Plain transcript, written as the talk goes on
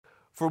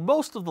For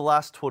most of the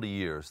last 20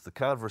 years, the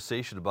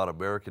conversation about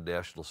American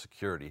national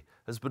security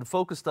has been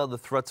focused on the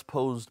threats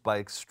posed by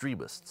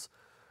extremists.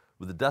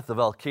 With the death of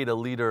Al Qaeda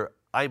leader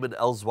Ayman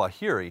al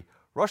Zawahiri,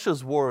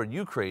 Russia's war in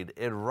Ukraine,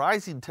 and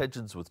rising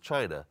tensions with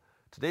China,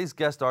 today's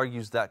guest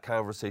argues that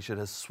conversation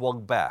has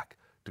swung back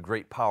to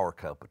great power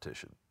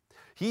competition.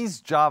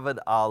 He's Javad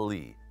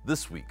Ali,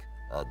 this week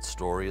on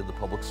Story in the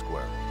Public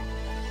Square.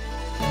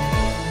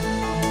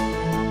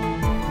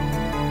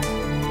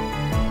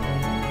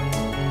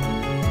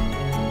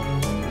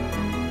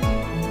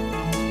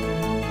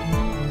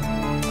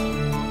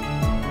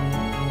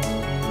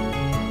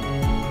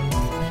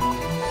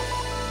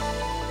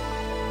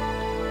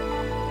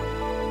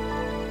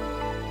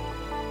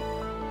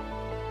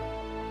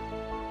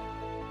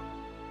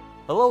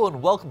 Hello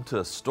and welcome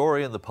to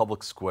Story in the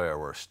Public Square,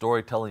 where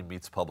storytelling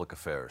meets public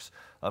affairs.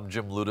 I'm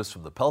Jim Ludis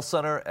from the Pell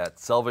Center at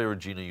Salve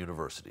Regina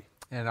University.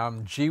 And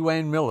I'm G.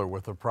 Wayne Miller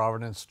with the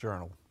Providence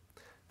Journal.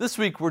 This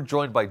week we're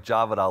joined by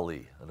Javad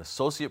Ali, an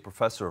associate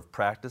professor of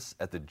practice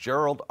at the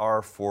Gerald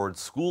R. Ford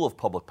School of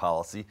Public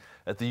Policy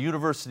at the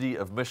University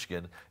of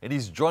Michigan, and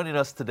he's joining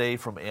us today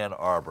from Ann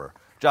Arbor.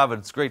 Javad,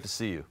 it's great to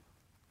see you.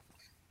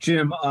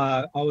 Jim,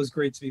 always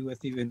great to be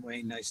with you, and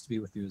Wayne, nice to be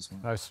with you as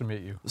well. Nice to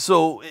meet you.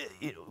 So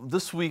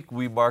this week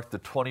we marked the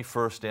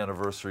 21st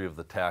anniversary of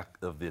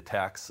the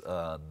attacks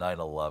on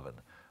 9/11.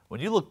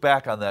 When you look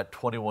back on that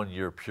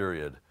 21-year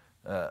period,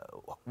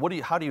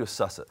 how do you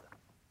assess it?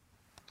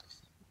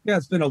 Yeah,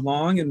 it's been a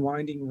long and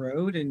winding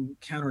road in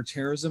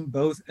counterterrorism,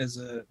 both as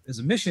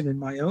a mission and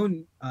my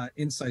own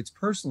insights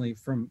personally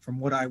from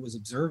what I was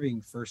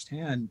observing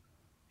firsthand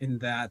in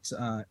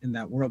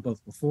that world,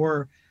 both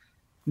before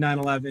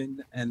 9/11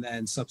 and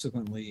then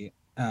subsequently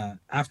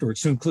afterwards,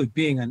 to include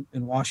being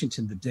in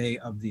Washington the day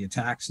of the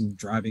attacks and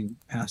driving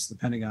past the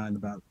Pentagon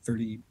about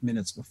 30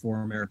 minutes before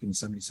American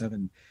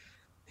 77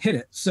 hit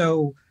it.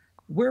 So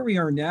where we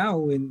are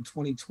now in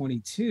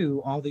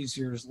 2022, all these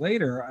years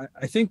later,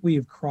 I think we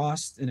have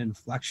crossed an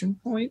inflection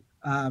point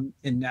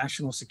in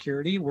national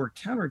security where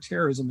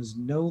counterterrorism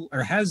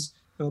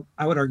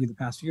I would argue the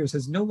past few years,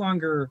 is no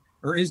longer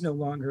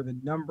the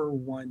number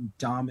one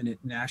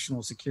dominant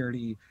national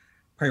security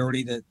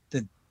priority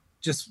that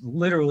just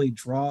literally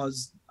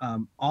draws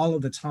all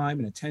of the time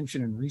and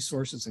attention and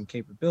resources and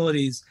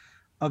capabilities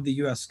of the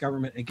U.S.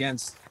 government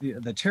against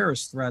the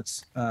terrorist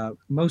threats,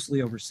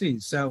 mostly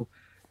overseas. So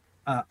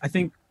I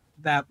think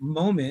that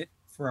moment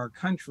for our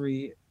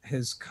country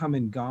has come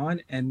and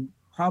gone, and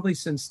probably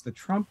since the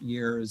Trump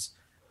years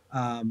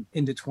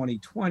into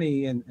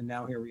 2020, and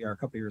now here we are a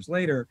couple of years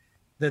later,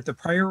 that the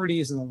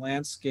priorities in the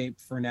landscape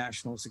for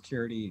national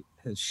security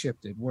has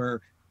shifted,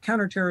 where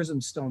counterterrorism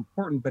is still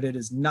important, but it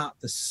is not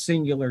the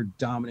singular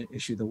dominant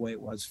issue the way it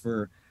was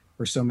for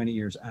so many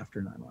years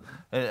after 9/11.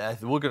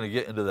 And we're going to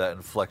get into that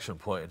inflection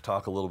point and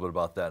talk a little bit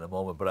about that in a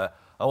moment. But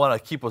I want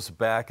to keep us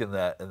back in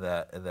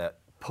that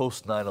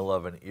post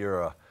 9/11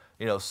 era.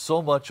 You know,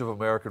 so much of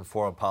American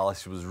foreign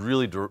policy was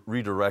really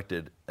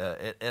redirected,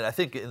 and I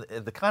think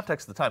in the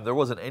context of the time, there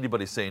wasn't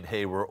anybody saying,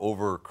 "Hey, we're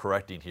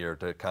overcorrecting here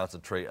to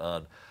concentrate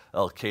on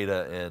Al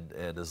Qaeda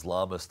and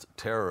Islamist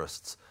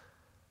terrorists."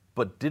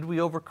 But did we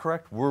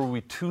overcorrect? Were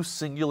we too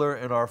singular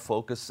in our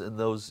focus in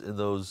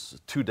those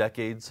 2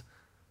 decades?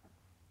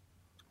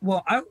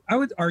 Well, I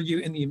would argue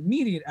in the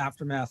immediate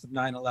aftermath of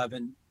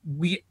 9/11,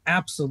 we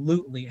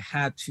absolutely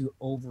had to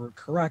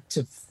overcorrect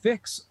to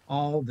fix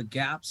all the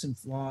gaps and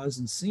flaws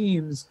and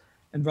seams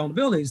and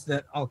vulnerabilities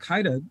that Al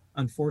Qaeda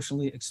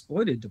unfortunately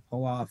exploited to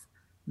pull off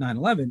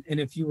 9/11. And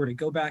if you were to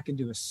go back and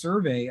do a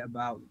survey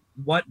about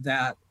what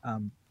that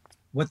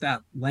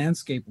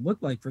landscape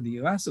looked like for the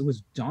U.S., it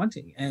was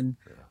daunting. And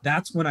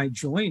that's when I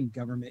joined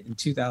government in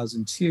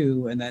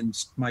 2002, and then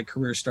my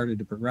career started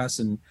to progress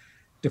in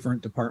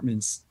different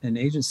departments and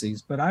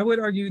agencies. But I would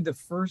argue the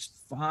first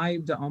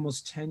 5 to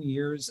almost 10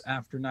 years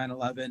after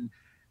 9/11,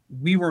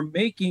 we were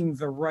making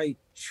the right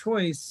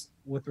choice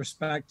with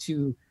respect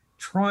to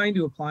trying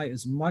to apply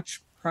as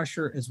much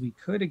pressure as we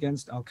could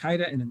against Al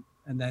Qaeda,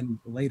 and then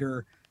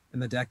later in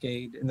the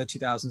decade, in the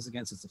 2000s,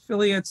 against its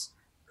affiliates,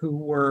 who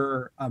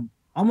were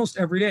almost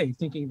every day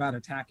thinking about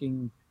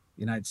attacking the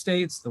United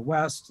States, the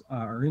West,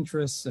 our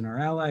interests and our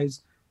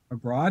allies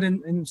abroad.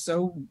 And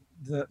so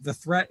the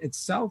threat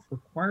itself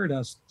required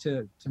us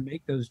to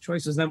make those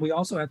choices. Then we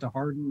also had to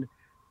harden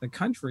the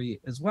country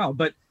as well.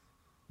 But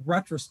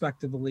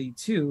retrospectively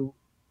too,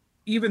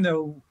 even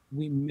though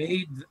we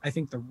made, I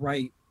think, the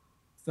right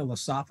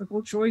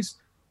philosophical choice,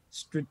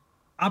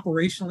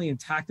 operationally and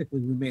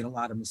tactically, we made a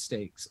lot of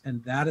mistakes.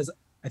 And that is,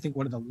 I think,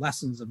 one of the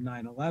lessons of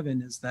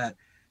 9/11 is that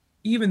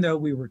even though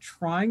we were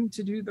trying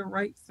to do the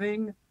right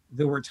thing,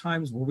 there were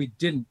times where we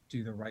didn't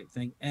do the right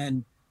thing.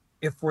 And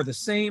if the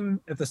same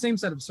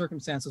set of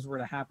circumstances were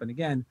to happen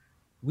again,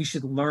 we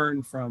should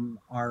learn from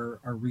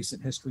our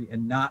recent history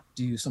and not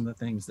do some of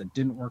the things that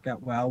didn't work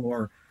out well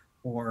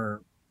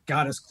or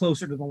got us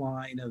closer to the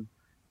line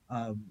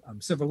of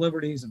civil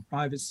liberties and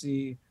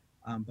privacy,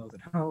 both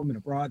at home and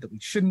abroad, that we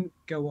shouldn't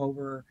go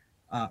over,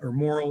 or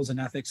morals and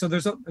ethics. So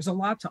there's a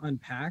lot to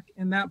unpack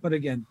in that. But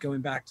again,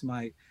 going back to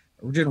my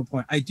original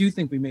point, I do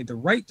think we made the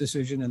right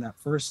decision in that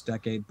first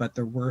decade, but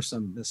there were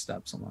some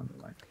missteps along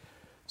the way.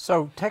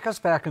 So take us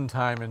back in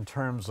time in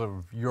terms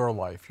of your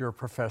life, your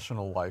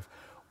professional life.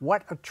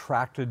 What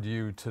attracted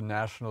you to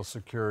national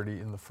security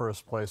in the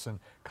first place, and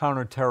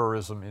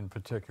counterterrorism in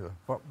particular?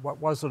 What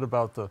was it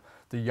about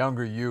the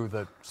younger you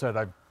that said,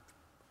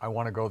 I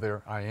want to go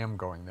there, I am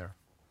going there?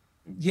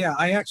 Yeah,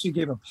 I actually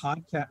gave a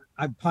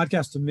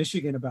podcast to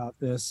Michigan about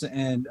this,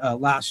 and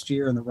last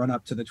year in the run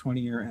up to the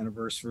 20-year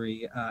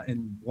anniversary,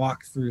 and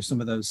walk through some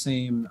of those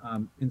same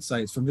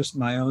insights from just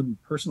my own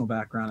personal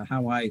background and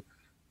how I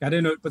got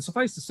into it. But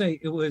suffice to say,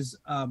 it was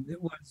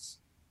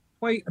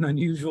quite an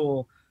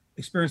unusual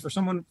experience for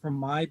someone from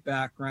my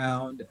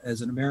background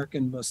as an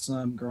American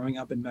Muslim growing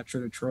up in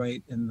Metro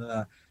Detroit in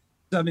the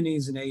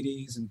 70s and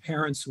 80s, and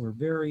parents who were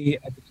very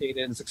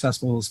educated and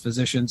successful as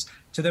physicians,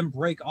 to then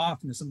break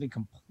off into something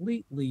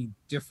completely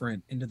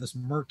different, into this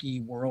murky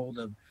world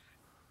of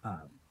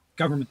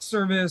government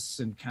service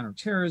and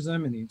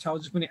counterterrorism and the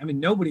intelligence community. I mean,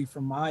 nobody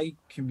from my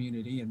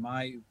community and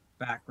my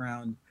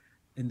background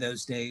in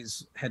those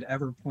days had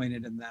ever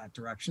pointed in that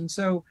direction.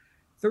 So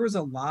there was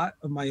a lot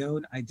of my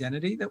own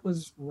identity that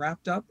was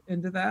wrapped up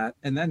into that.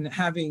 And then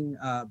having,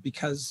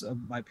 because of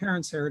my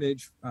parents'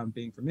 heritage,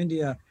 being from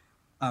India,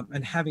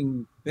 and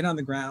having been on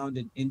the ground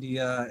in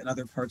India and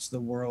other parts of the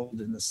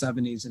world in the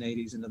 70s and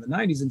 80s into the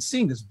 90s, and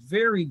seeing this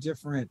very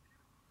different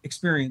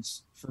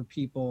experience for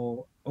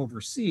people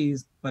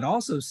overseas, but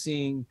also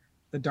seeing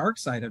the dark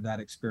side of that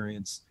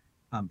experience,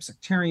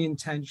 sectarian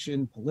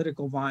tension,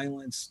 political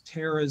violence,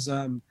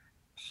 terrorism,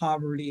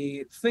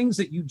 poverty, things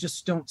that you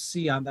just don't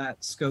see on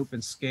that scope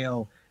and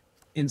scale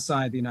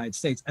inside the United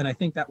States. And I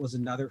think that was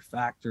another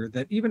factor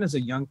that even as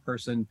a young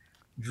person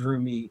drew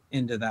me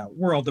into that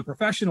world. The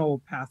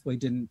professional pathway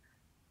didn't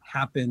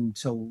happen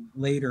till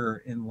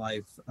later in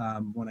life,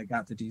 when I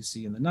got to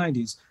DC in the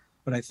 90s.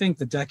 But I think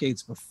the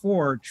decades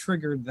before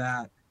triggered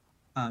that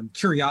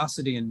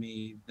curiosity in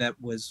me that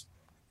was,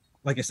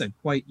 like I said,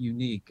 quite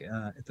unique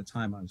at the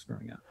time I was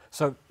growing up.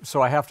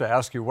 So I have to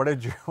ask you, what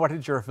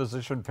did your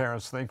physician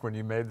parents think when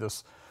you made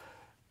this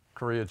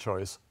career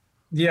choice?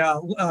 Yeah,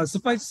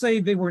 suffice to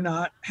say, they were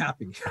not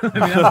happy. I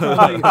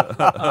mean,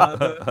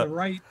 that's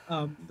really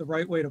the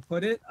right way to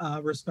put it,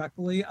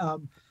 respectfully.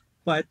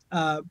 But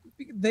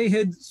they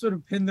had sort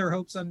of pinned their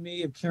hopes on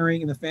me of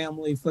carrying in the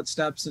family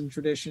footsteps and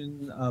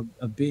tradition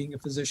of being a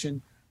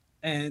physician.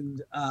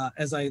 And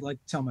as I like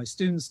to tell my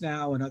students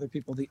now and other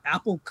people, the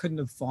apple couldn't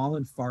have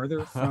fallen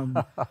farther from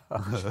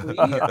the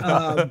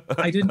tree.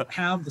 I didn't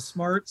have the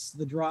smarts,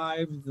 the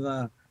drive,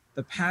 the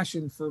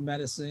passion for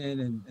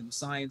medicine and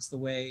science the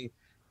way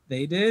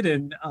they did.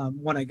 And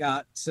when I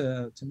got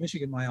to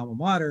Michigan, my alma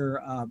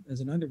mater, as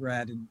an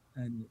undergrad,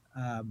 and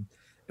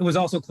it was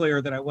also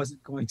clear that I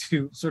wasn't going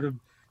to sort of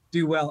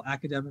do well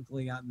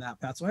academically on that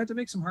path. So I had to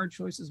make some hard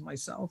choices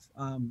myself,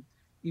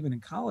 even in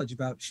college,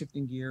 about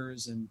shifting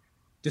gears and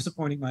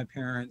disappointing my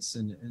parents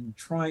and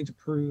trying to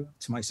prove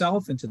to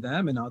myself and to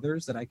them and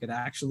others that I could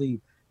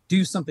actually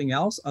do something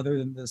else other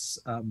than this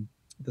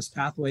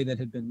pathway that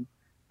had been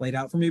laid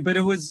out for me. But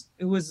it was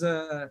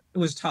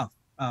tough.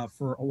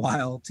 For a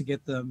while to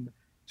get them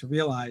to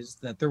realize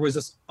that there was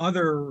this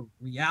other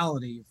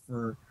reality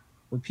for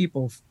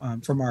people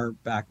from our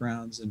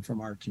backgrounds and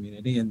from our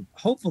community. And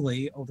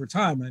hopefully over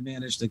time, I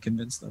managed to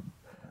convince them.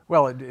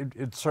 Well,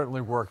 it certainly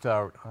worked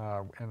out,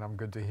 and I'm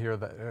good to hear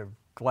that.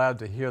 Glad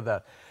to hear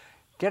that.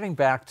 Getting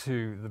back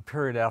to the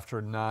period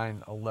after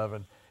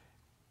 9/11,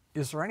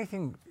 is there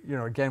anything,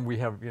 again, we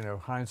have,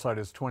 hindsight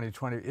is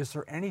 2020. Is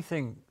there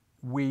anything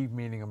we,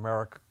 meaning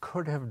America,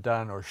 could have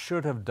done or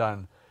should have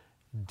done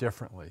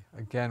differently?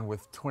 Again,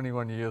 with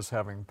 21 years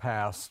having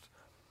passed,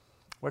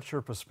 what's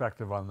your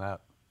perspective on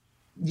that?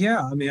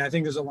 Yeah, I mean, I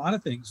think there's a lot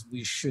of things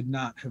we should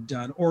not have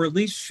done, or at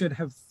least should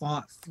have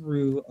thought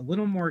through a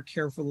little more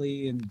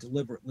carefully and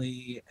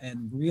deliberately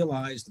and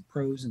realized the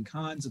pros and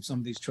cons of some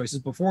of these choices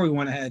before we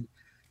went ahead and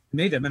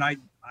made them. And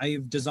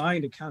I've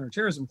designed a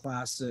counterterrorism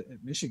class at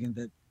Michigan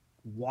that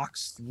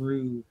walks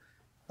through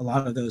a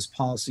lot of those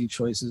policy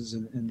choices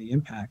and the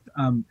impact.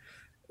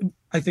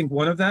 I think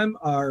one of them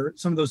are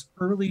some of those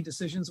early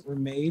decisions that were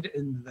made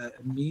in the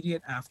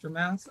immediate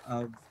aftermath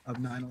of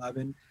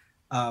 9/11.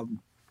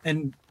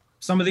 And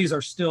some of these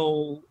are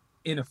still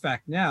in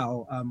effect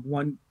now.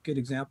 One good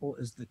example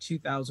is the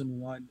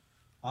 2001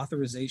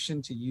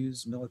 authorization to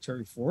use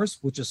military force,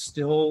 which is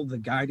still the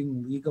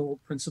guiding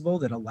legal principle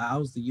that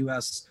allows the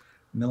U.S.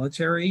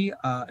 military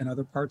and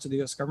other parts of the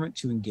U.S. government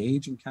to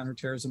engage in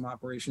counterterrorism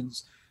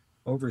operations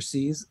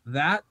overseas.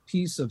 That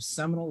piece of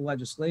seminal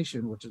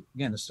legislation, which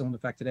again is still in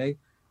effect today,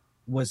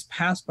 was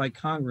passed by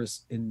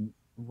Congress in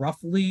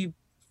roughly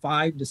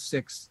 5 to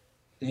 6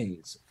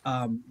 days.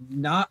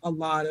 Not a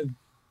lot of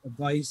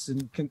advice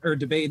or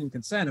debate and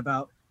consent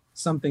about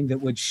something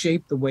that would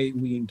shape the way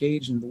we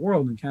engage in the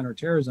world in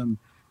counterterrorism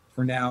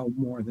for now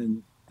more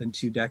than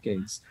 2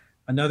 decades.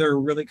 Another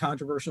really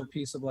controversial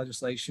piece of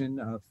legislation,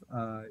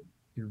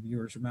 your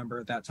viewers remember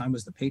at that time,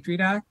 was the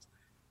Patriot Act.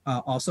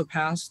 Also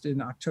passed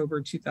in October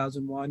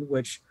 2001,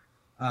 which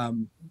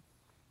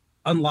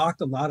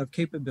unlocked a lot of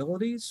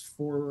capabilities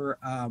for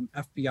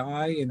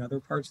FBI and other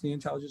parts of the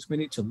intelligence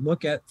community to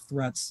look at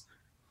threats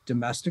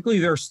domestically.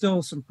 There are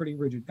still some pretty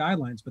rigid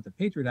guidelines, but the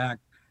Patriot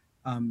Act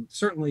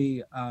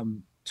certainly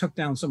took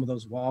down some of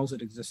those walls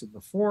that existed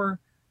before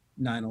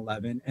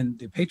 9/11. And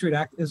the Patriot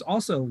Act is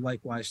also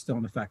likewise still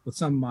in effect with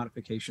some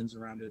modifications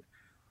around it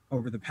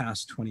over the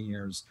past 20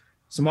 years.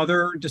 Some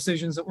other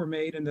decisions that were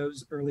made in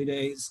those early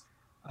days,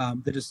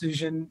 the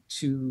decision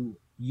to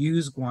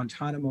use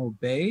Guantanamo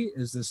Bay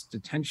as this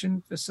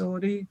detention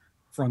facility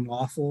for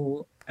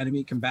unlawful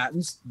enemy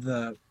combatants.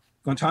 The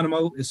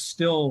Guantanamo is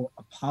still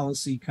a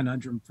policy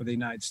conundrum for the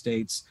United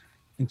States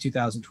in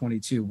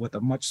 2022 with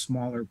a much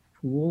smaller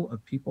pool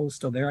of people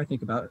still there. I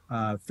think about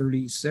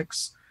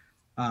 36,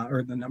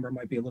 or the number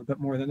might be a little bit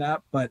more than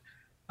that. But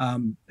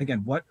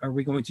again, what are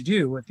we going to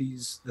do with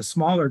the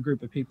smaller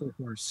group of people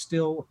who are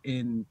still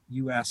in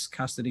U.S.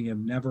 custody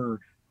and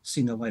never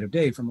seen the light of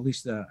day from at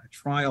least a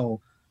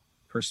trial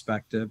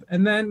perspective?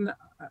 And then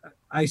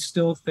I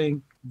still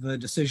think the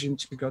decision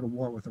to go to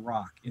war with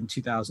Iraq in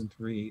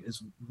 2003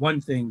 is one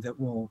thing that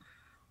will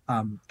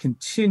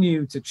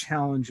continue to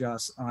challenge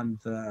us on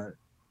the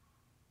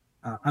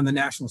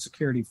national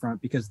security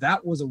front, because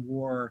that was a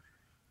war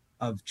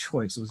of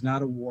choice. It was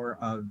not a war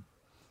of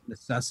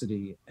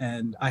necessity.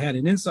 And I had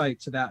an insight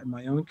to that in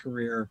my own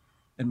career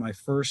in my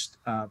first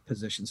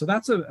position. So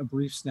that's a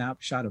brief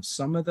snapshot of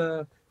some of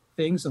the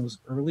things in those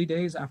early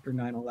days after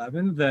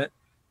 9/11 that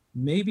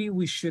maybe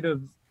we should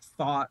have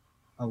thought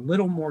a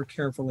little more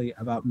carefully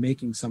about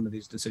making some of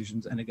these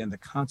decisions, and again, the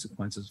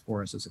consequences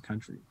for us as a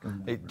country.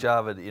 Hey,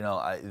 Javed, you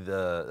know,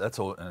 that's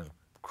an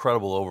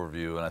incredible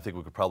overview, and I think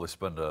we could probably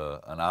spend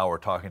an hour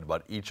talking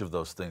about each of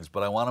those things,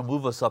 but I want to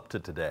move us up to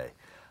today.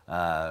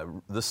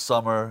 This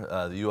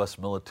summer, the U.S.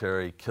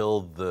 military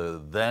killed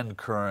the then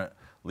current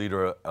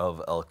leader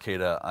of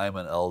Al-Qaeda,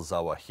 Ayman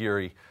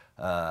al-Zawahiri.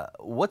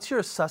 What's your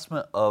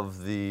assessment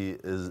of the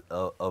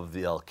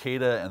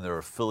Al-Qaeda and their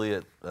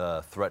affiliate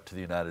threat to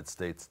the United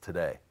States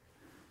today?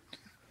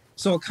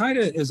 So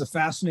Al-Qaeda is a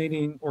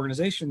fascinating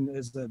organization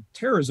as a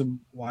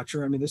terrorism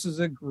watcher. I mean, this is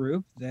a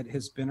group that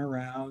has been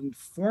around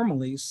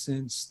formally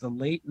since the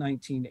late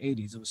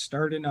 1980s. It was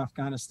started in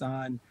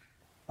Afghanistan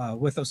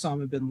with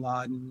Osama bin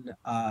Laden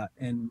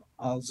and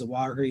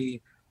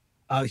al-Zawahiri.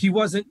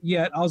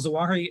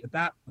 Al-Zawahiri at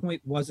that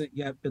point wasn't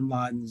yet bin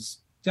Laden's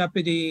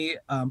deputy,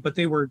 but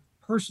they were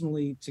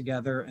personally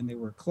together and they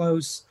were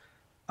close.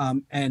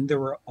 And there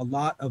were a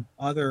lot of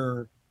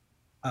other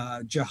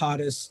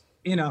jihadists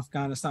in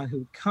Afghanistan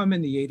who'd come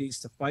in the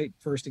 80s to fight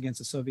first against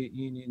the Soviet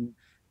Union.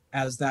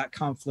 As that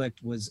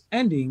conflict was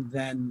ending,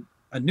 then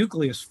a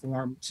nucleus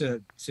formed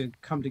to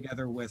come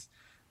together with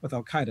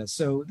Al-Qaeda.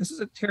 So this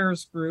is a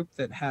terrorist group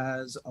that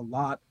has a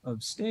lot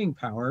of staying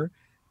power,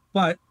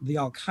 but the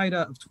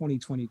Al-Qaeda of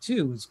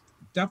 2022 is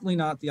definitely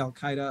not the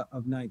Al-Qaeda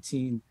of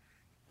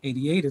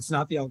 1988. It's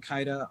not the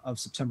Al-Qaeda of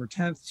September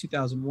 10th,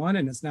 2001,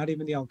 and it's not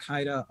even the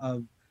Al-Qaeda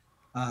of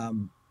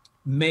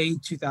May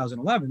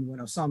 2011, when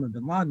Osama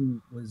bin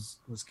Laden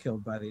was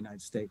killed by the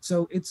United States.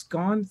 So it's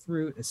gone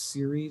through a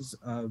series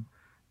of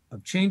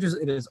changes.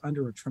 It is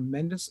under a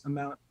tremendous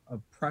amount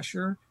of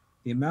pressure.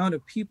 The amount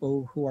of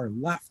people who are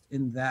left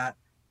in that,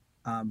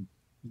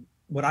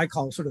 what I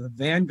call sort of the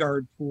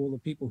vanguard pool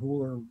of people who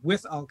were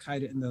with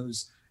Al-Qaeda in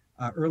those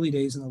early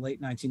days in the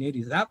late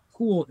 1980s, that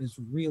pool is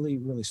really,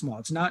 really small.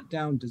 It's not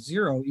down to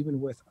zero, even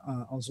with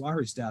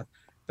al-Zawahiri's death.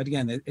 But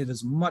again, it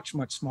is much,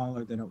 much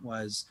smaller than it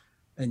was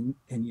in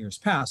years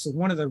past. So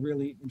one of the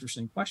really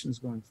interesting questions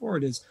going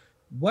forward is,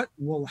 what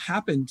will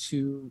happen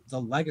to the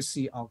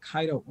legacy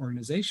Al-Qaeda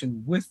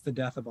organization with the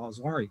death of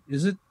al-Zawahiri?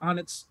 Is it on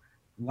its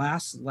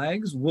last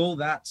legs? Will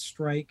that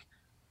strike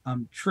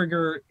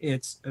trigger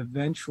its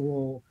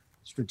eventual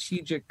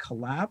strategic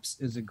collapse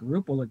as a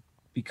group? Will it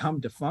become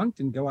defunct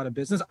and go out of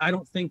business? I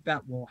don't think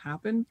that will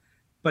happen.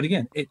 But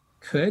again, it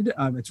could.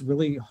 It's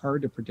really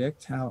hard to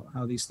predict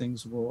how these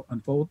things will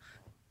unfold.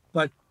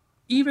 But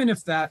even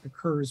if that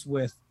occurs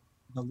with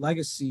the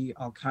legacy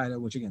Al-Qaeda,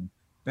 which again,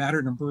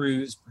 battered and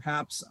bruised,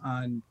 perhaps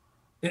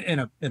in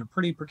a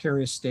pretty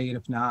precarious state,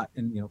 if not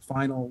in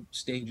final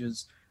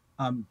stages,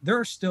 there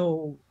are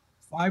still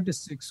 5 to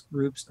 6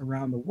 groups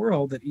around the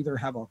world that either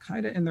have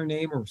Al-Qaeda in their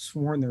name or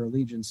sworn their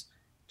allegiance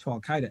to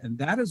Al-Qaeda, and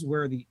that is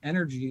where the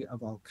energy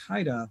of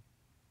Al-Qaeda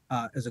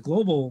as a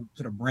global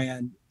sort of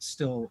brand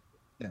still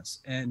is.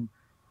 And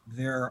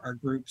there are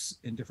groups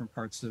in different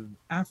parts of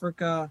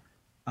Africa.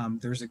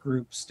 There's a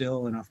group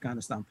still in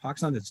Afghanistan,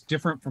 Pakistan that's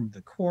different from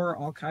the core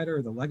Al-Qaeda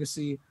or the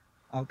legacy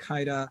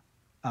Al-Qaeda.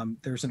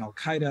 There's an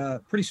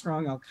Al-Qaeda, pretty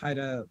strong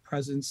Al-Qaeda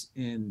presence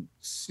in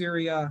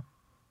Syria.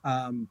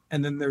 And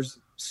then there's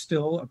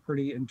still a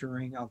pretty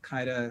enduring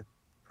Al-Qaeda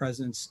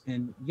presence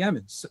in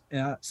Yemen.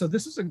 So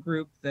this is a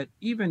group that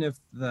even if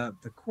the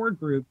core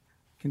group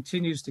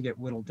continues to get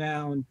whittled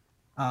down,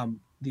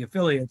 the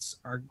affiliates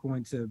are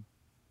going to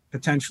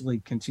potentially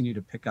continue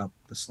to pick up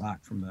the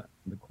slack from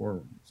the core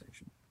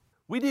organization.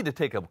 We need to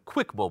take a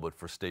quick moment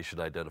for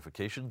station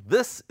identification.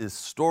 This is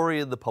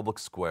Story in the Public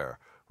Square,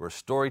 where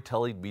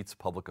storytelling meets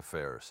public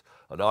affairs.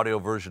 An audio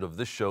version of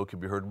this show can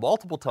be heard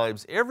multiple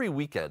times every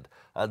weekend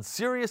on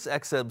Sirius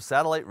XM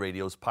satellite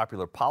radio's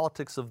popular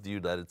Politics of the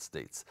United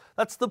States.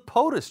 That's the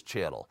POTUS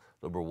channel,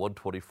 number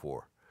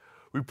 124.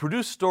 We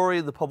produce Story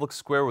in the Public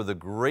Square with a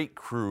great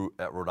crew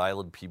at Rhode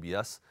Island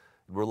PBS,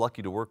 and we're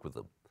lucky to work with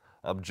them.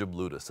 I'm Jim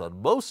Ludes. On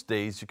most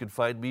days, you can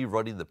find me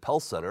running the Pell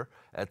Center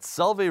at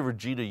Salve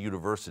Regina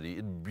University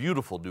in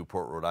beautiful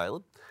Newport, Rhode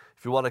Island.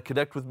 If you want to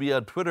connect with me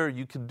on Twitter,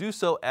 you can do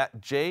so at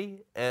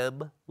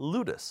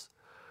JMLudes.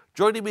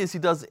 Joining me as he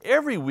does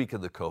every week in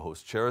the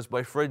co-host chair is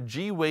my friend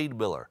G. Wayne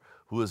Miller,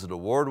 who is an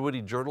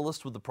award-winning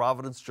journalist with the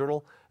Providence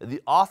Journal and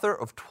the author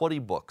of 20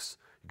 books.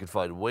 You can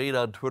find Wayne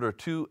on Twitter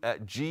too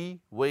at G.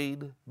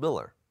 Wayne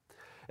Miller.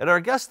 And our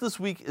guest this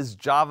week is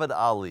Javed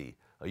Ali,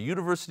 a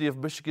University of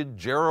Michigan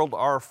Gerald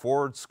R.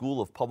 Ford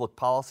School of Public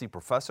Policy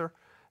professor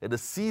and a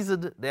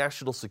seasoned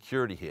national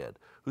security hand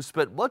who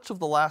spent much of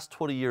the last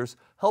 20 years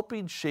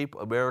helping shape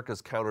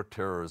America's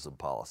counterterrorism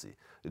policy,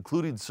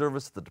 including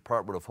service at the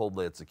Department of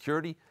Homeland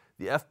Security,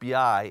 the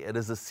FBI, and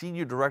as a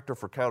senior director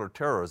for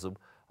counterterrorism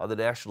on the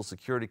National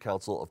Security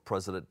Council of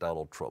President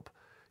Donald Trump.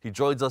 He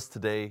joins us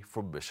today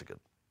from Michigan.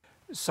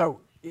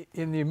 So,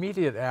 in the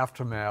immediate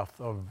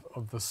aftermath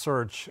of the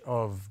search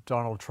of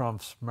Donald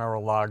Trump's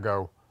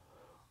Mar-a-Lago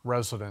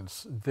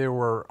residence, there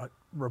were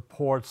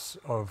reports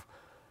of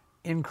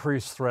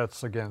increased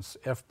threats against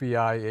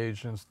FBI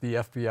agents, the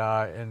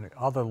FBI, and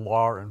other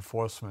law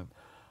enforcement.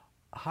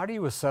 How do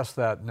you assess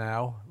that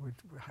now?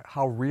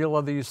 How real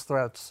are these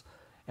threats?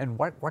 And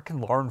what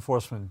can law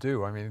enforcement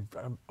do? I mean,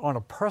 on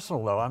a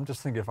personal level, I'm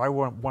just thinking if I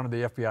were one of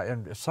the FBI,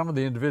 and some of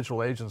the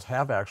individual agents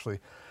have actually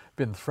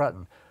been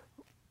threatened,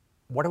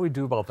 what do we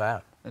do about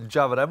that? And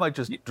Javed, I might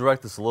just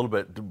direct this a little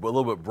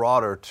bit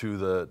broader to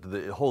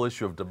the whole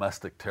issue of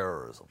domestic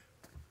terrorism.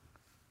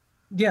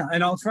 Yeah,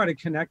 and I'll try to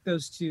connect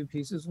those two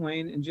pieces,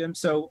 Wayne and Jim.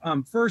 So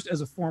first,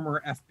 as a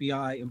former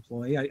FBI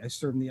employee, I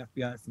served in the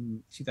FBI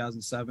from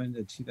 2007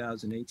 to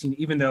 2018,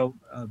 even though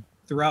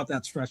throughout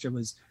that stretch I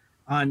was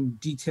on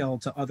detail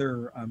to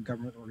other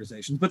government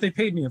organizations, but they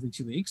paid me every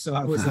 2 weeks. So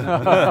I was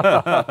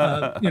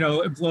an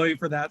employee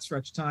for that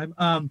stretch of time.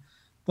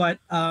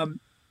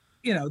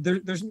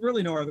 There's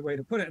really no other way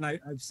to put it. And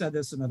I've said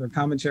this in other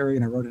commentary,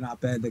 and I wrote an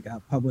op-ed that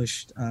got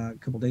published a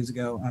couple days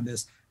ago on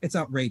this. It's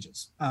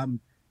outrageous.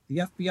 The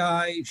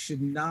FBI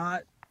should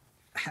not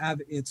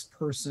have its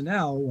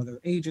personnel, whether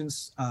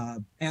agents,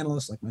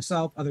 analysts like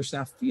myself, other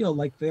staff, feel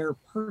like their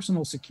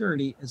personal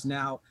security is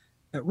now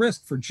at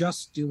risk for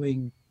just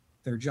doing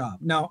their job.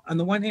 Now, on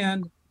the one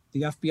hand,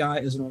 the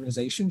FBI as an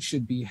organization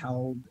should be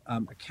held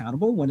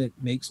accountable when it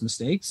makes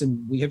mistakes.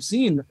 And we have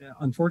seen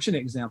unfortunate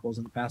examples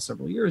in the past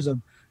several years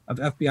of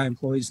FBI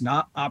employees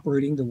not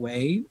operating the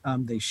way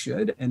they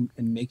should and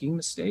making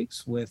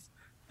mistakes with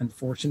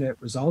unfortunate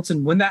results.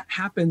 And when that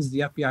happens,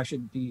 the FBI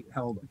should be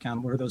held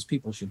accountable, or those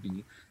people should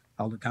be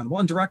held accountable.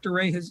 And Director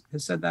Wray has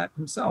said that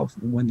himself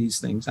when these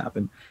things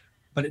happen.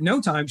 But at no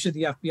time should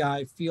the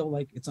FBI feel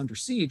like it's under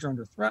siege or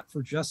under threat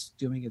for just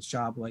doing its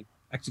job, like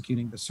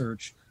executing the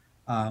search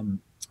almost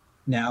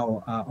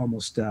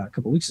a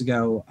couple of weeks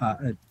ago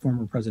at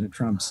former President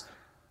Trump's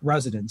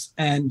residence.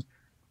 And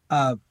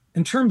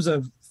in terms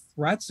of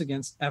threats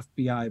against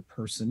FBI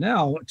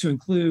personnel, to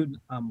include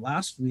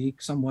last week,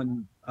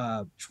 someone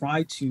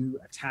tried to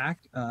attack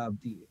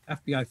the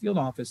FBI field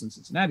office in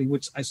Cincinnati,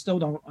 which I still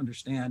don't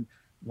understand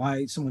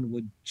why someone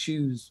would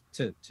choose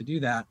to do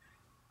that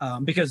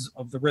because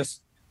of the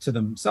risk to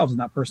themselves.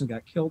 And that person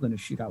got killed in a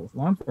shootout with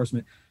law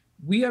enforcement.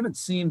 We haven't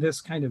seen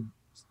this kind of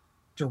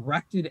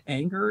directed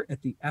anger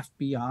at the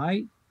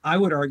FBI, I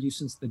would argue,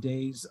 since the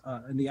days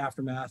in the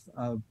aftermath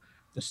of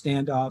the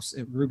standoffs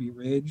at Ruby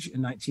Ridge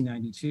in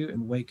 1992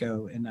 and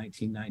Waco in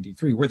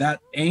 1993, where that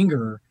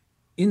anger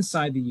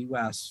inside the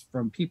U.S.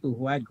 from people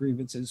who had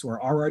grievances, who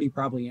are already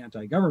probably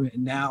anti-government,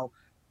 and now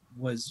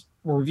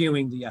were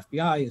viewing the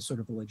FBI as sort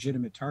of a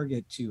legitimate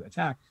target to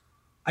attack.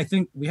 I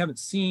think we haven't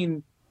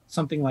seen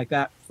something like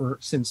that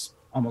since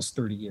almost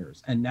 30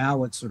 years. And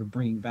now it's sort of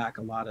bringing back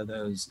a lot of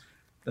those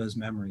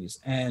memories.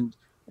 And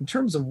in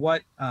terms of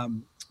what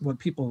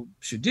people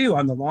should do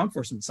on the law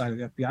enforcement side of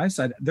the FBI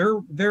side,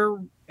 their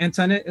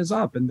antenna is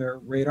up and their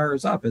radar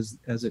is up as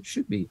it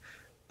should be.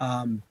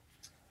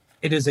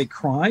 It is a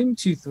crime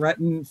to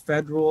threaten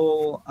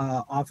federal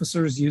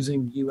officers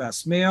using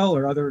U.S. mail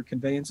or other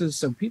conveyances.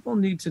 So people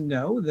need to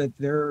know that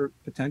there are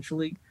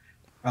potentially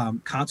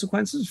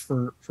consequences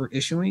for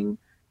issuing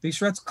these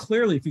threats.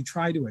 Clearly, if you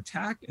try to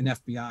attack an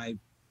FBI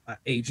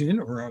agent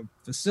or a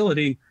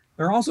facility,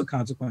 there are also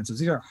consequences.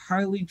 These are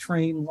highly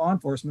trained law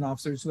enforcement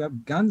officers who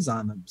have guns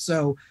on them.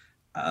 So,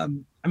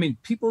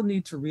 people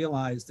need to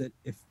realize that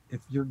if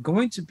you're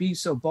going to be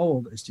so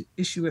bold as to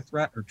issue a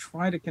threat or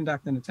try to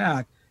conduct an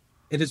attack,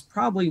 it is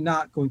probably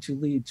not going to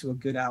lead to a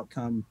good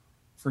outcome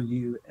for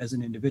you as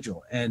an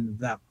individual. And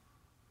that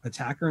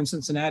attacker in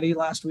Cincinnati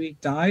last week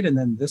died. And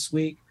then this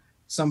week,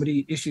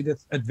 somebody issued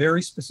a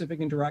very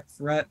specific and direct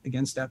threat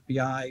against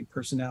FBI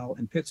personnel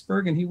in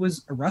Pittsburgh, and he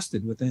was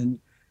arrested within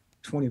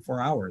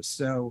 24 hours.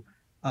 So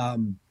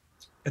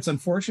it's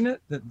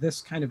unfortunate that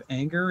this kind of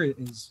anger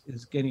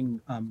is getting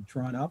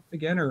drawn up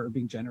again or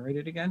being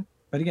generated again.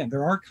 But again,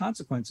 there are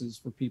consequences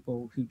for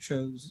people who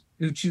choose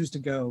to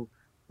go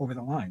over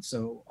the line.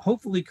 So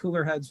hopefully,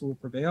 cooler heads will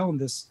prevail, and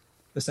this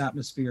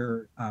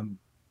atmosphere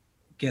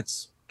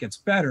gets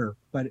better.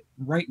 But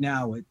right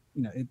now,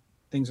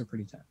 things are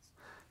pretty tense.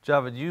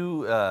 Javed,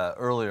 you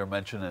earlier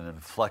mentioned an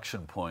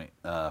inflection point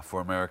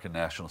for American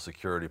national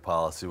security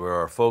policy where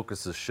our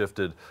focus has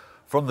shifted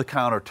from the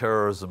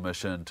counterterrorism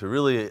mission to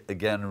really,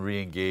 again,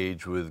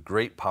 re-engage with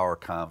great power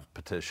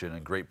competition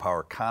and great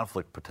power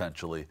conflict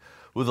potentially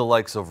with the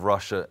likes of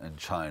Russia and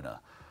China.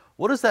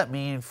 What does that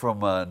mean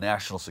from a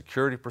national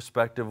security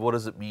perspective? What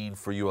does it mean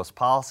for U.S.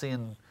 policy?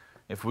 And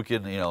if we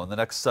can, in the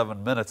next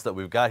 7 minutes that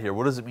we've got here,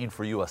 what does it mean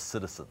for U.S.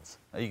 citizens?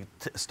 You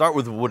can start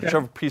with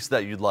whichever piece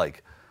that you'd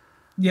like.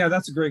 Yeah,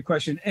 that's a great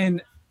question.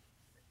 And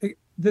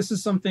this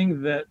is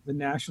something that the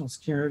national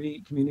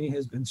security community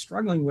has been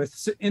struggling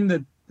with in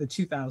the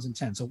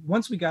 2010. So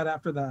once we got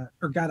out of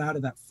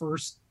that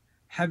first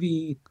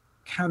heavy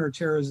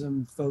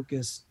counterterrorism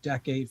focused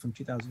decade from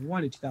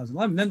 2001 to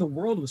 2011, then the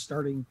world was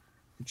starting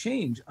to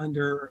change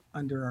under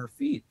our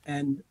feet.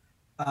 And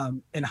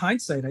in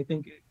hindsight, I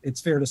think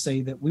it's fair to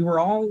say that we were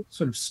all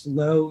sort of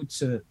slow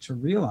to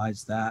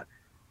realize that.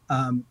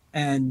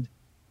 And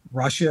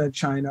Russia,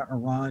 China,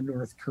 Iran,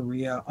 North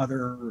Korea,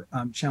 other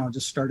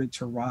challenges started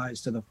to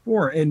rise to the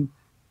fore. And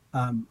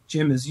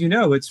Jim, as you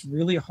know, it's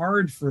really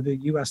hard for the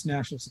U.S.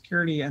 national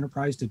security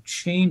enterprise to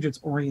change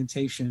its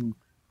orientation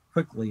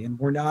quickly. And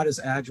we're not as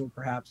agile,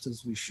 perhaps,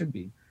 as we should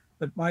be.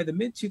 But by the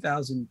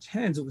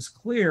mid-2010s, it was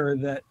clear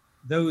that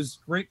those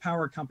great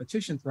power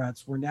competition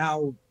threats were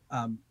now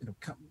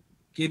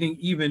getting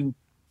even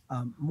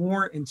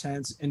more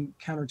intense. And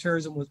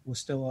counterterrorism was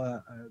still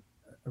a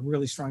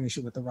really strong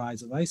issue with the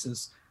rise of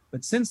ISIS.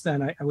 But since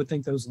then, I would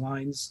think those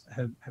lines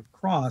have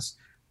crossed.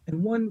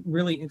 And one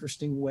really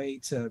interesting way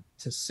to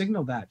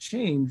signal that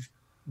change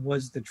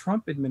was the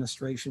Trump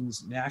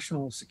administration's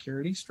national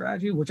security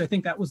strategy, which I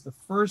think that was the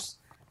first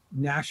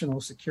national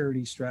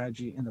security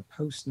strategy in the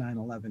post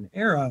 9/11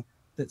 era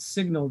that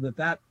signaled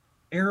that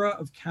era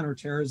of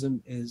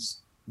counterterrorism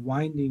is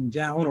winding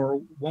down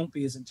or won't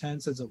be as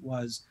intense as it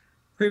was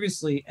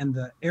previously. And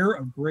the era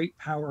of great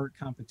power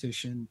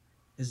competition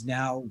is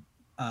now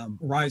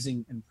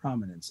rising in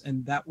prominence.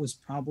 And that was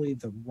probably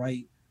the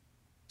right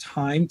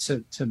time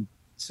to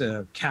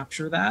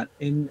capture that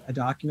in a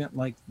document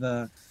like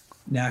the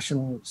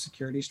National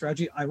Security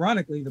Strategy.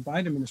 Ironically, the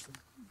Biden administration,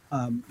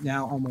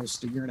 now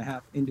almost a year and a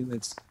half into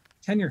its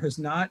tenure, has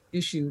not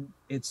issued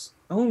its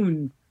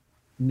own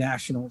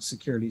national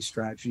security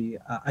strategy.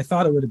 I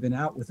thought it would have been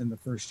out within the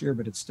first year,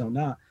 but it's still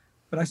not.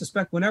 But I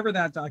suspect whenever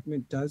that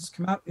document does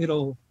come out,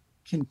 it'll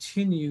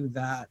continue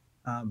that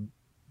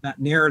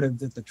narrative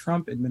that the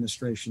Trump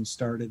administration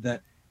started,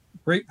 that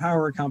great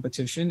power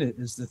competition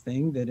is the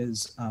thing that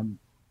is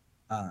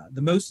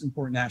the most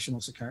important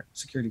national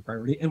security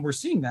priority. And we're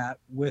seeing that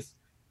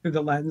through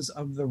the lens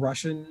of the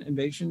Russian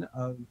invasion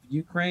of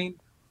Ukraine,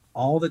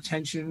 all the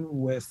tension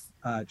with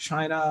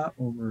China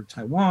over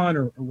Taiwan,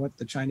 or what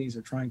the Chinese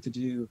are trying to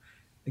do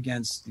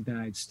against the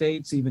United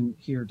States, even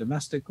here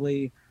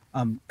domestically.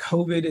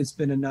 COVID has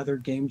been another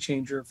game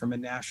changer from a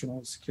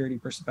national security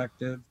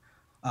perspective.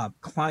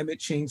 Climate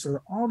change,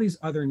 or all these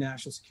other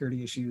national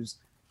security issues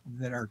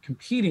that are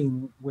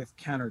competing with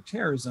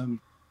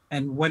counterterrorism.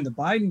 And when the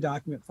Biden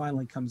document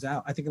finally comes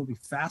out, I think it'll be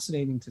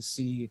fascinating to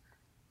see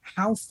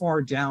how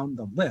far down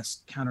the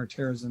list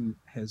counterterrorism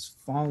has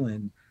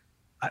fallen.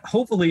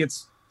 Hopefully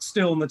it's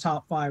still in the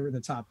top 5 or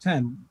the top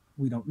 10.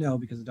 We don't know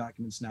because the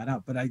document's not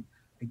out, but I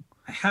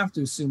have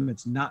to assume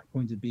it's not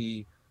going to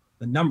be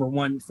the number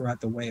one threat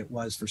the way it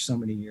was for so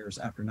many years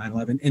after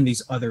 9/11 in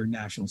these other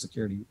national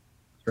security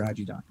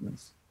strategy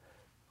documents.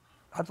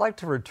 I'd like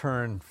to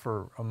return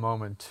for a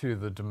moment to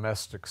the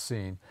domestic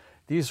scene.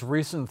 These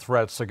recent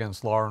threats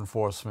against law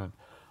enforcement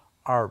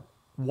are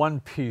one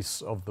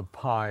piece of the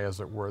pie, as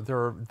it were. There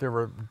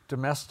are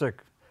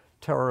domestic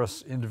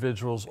terrorist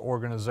individuals,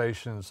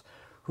 organizations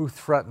who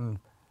threaten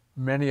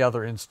many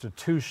other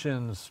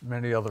institutions,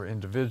 many other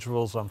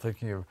individuals. I'm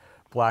thinking of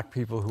black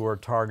people who are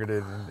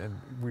targeted, and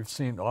we've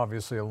seen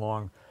obviously a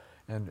long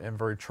and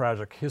very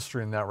tragic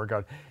history in that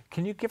regard.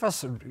 Can you give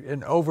us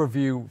an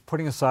overview,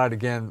 putting aside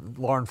again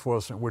law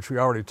enforcement, which we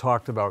already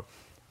talked about,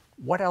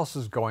 what else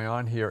is going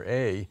on here,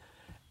 A,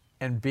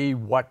 and B,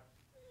 what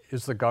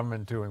is the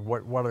government doing?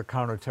 What are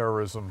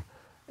counterterrorism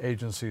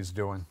agencies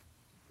doing?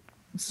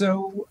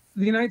 So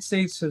the United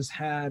States has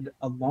had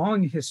a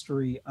long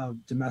history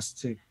of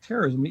domestic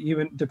terrorism,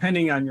 even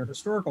depending on your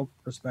historical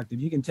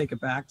perspective. You can take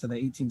it back to the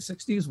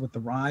 1860s with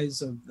the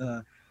rise of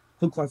the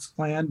Ku Klux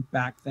Klan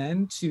back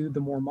then, to the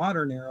more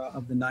modern era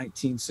of the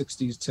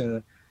 1960s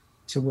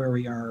to where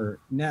we are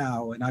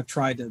now. And I've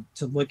tried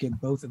to look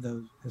at both of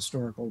those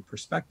historical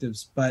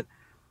perspectives. But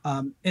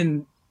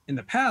in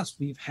the past,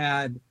 we've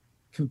had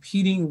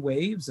competing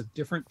waves of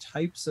different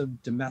types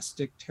of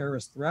domestic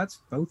terrorist threats,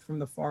 both from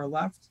the far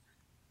left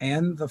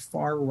and the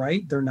far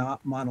right. They're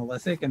not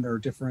monolithic, and there are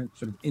different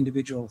sort of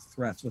individual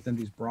threats within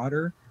these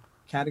broader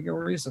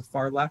categories of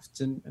far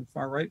left and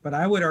far right. But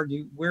I would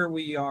argue where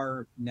we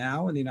are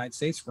now in the United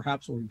States,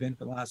 perhaps where we've been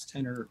for the last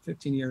 10 or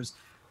 15 years,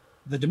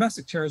 the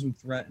domestic terrorism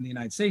threat in the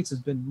United States has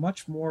been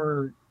much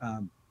more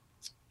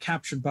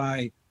captured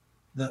by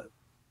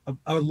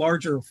a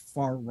larger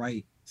far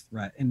right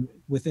threat. And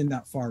within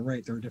that far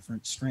right, there are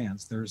different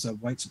strands. There's a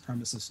white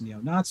supremacist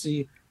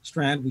neo-Nazi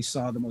strand. We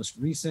saw the most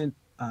recent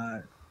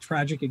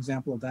tragic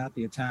example of that,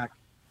 the attack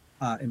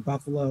in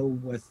Buffalo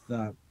with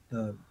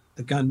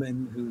the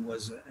gunman who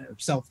was a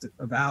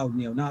self-avowed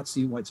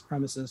neo-Nazi, white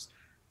supremacist.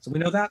 So we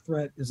know that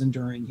threat is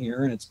enduring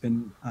here, and it's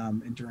been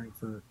enduring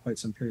for quite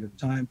some period of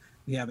time.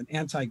 We have an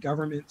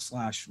anti-government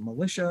 /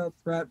 militia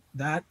threat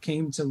that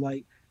came to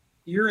light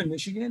here in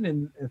Michigan,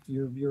 and if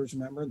your viewers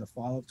remember, in the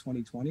fall of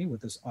 2020,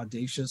 with this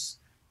audacious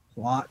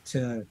plot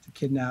to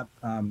kidnap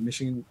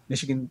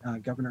Michigan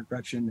Governor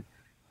Gretchen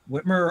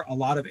Whitmer. A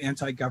lot of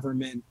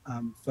anti-government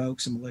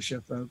folks and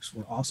militia folks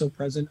were also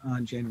present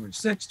on January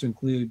 6th, to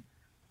include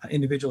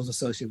individuals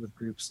associated with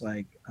groups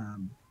like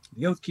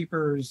the Oath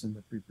Keepers and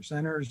the 3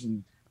 Percenters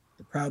and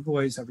the Proud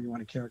Boys, however you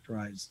want to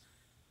characterize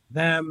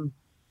them.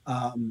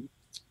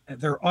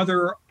 There are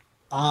other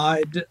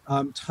odd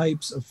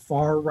types of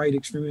far right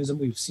extremism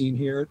we've seen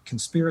here.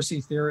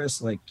 Conspiracy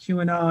theorists like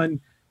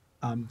QAnon,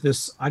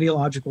 this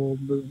ideological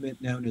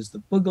movement known as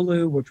the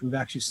Boogaloo, which we've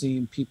actually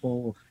seen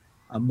people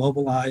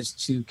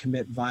mobilized to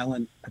commit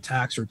violent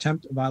attacks or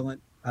attempt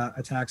violent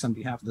attacks on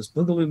behalf of this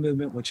Boogaloo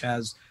movement, which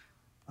has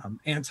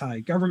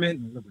anti-government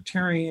and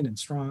libertarian and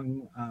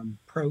strong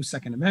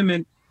pro-Second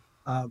Amendment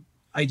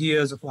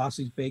ideas or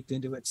philosophies baked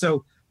into it.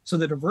 So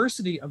the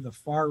diversity of the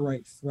far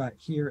right threat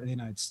here in the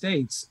United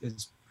States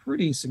is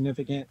pretty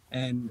significant.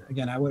 And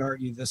again, I would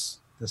argue this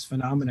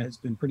phenomena has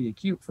been pretty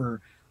acute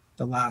for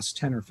the last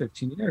 10 or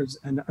 15 years.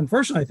 And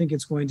unfortunately, I think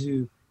it's going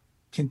to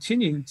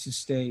continue to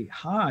stay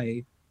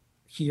high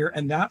here.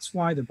 And that's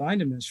why the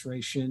Biden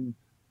administration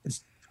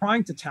is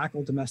trying to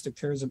tackle domestic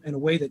terrorism in a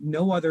way that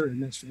no other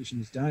administration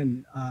has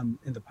done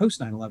in the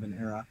post 9/11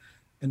 era.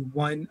 And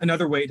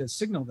another way to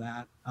signal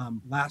that,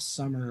 last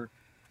summer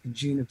in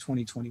June of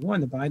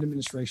 2021, the Biden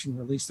administration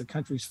released the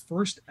country's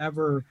first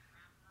ever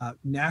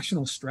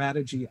national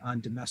strategy on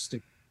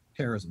domestic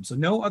terrorism. So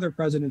no other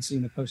presidency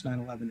in the post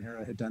 9/11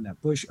 era had done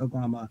that. Bush,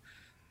 Obama,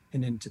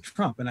 and into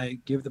Trump. And I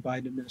give the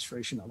Biden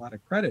administration a lot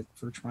of credit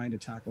for trying to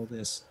tackle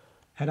this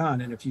head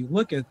on. And if you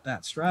look at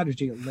that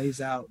strategy, it lays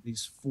out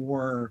these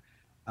 4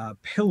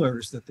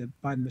 pillars that the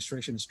Biden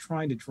administration is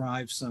trying to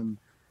drive some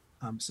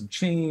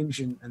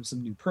change and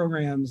some new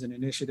programs and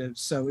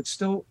initiatives. So it's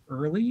still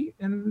early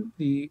in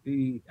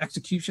the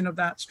execution of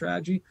that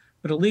strategy,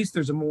 but at least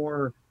there's a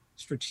more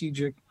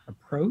strategic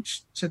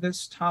approach to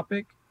this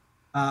topic.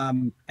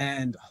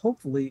 And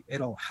hopefully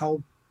it'll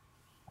help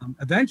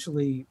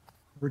eventually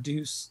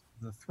reduce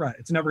the threat.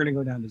 It's never going to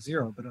go down to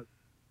 0, but it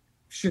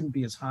shouldn't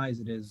be as high as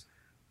it is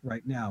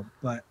right now.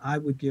 But I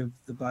would give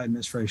the Biden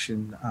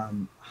administration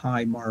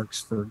high marks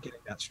for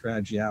getting that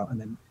strategy out and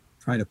then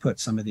trying to put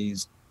some of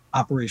these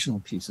operational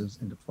pieces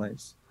into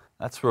place.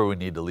 That's where we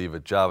need to leave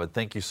it. Javed,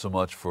 thank you so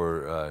much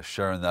for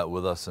sharing that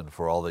with us and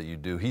for all that you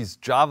do. He's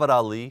Javed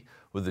Ali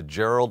with the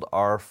Gerald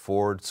R.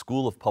 Ford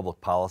School of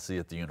Public Policy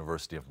at the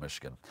University of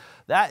Michigan.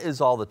 That is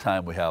all the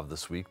time we have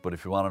this week, but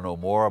if you want to know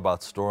more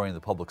about Story in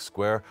the Public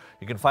Square,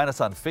 you can find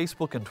us on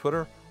Facebook and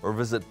Twitter, or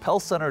visit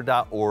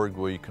pellcenter.org,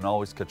 where you can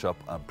always catch up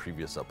on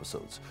previous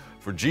episodes.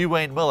 For G.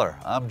 Wayne Miller,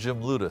 I'm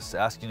Jim Ludes,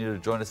 asking you to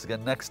join us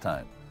again next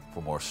time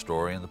for more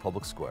Story in the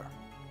Public Square.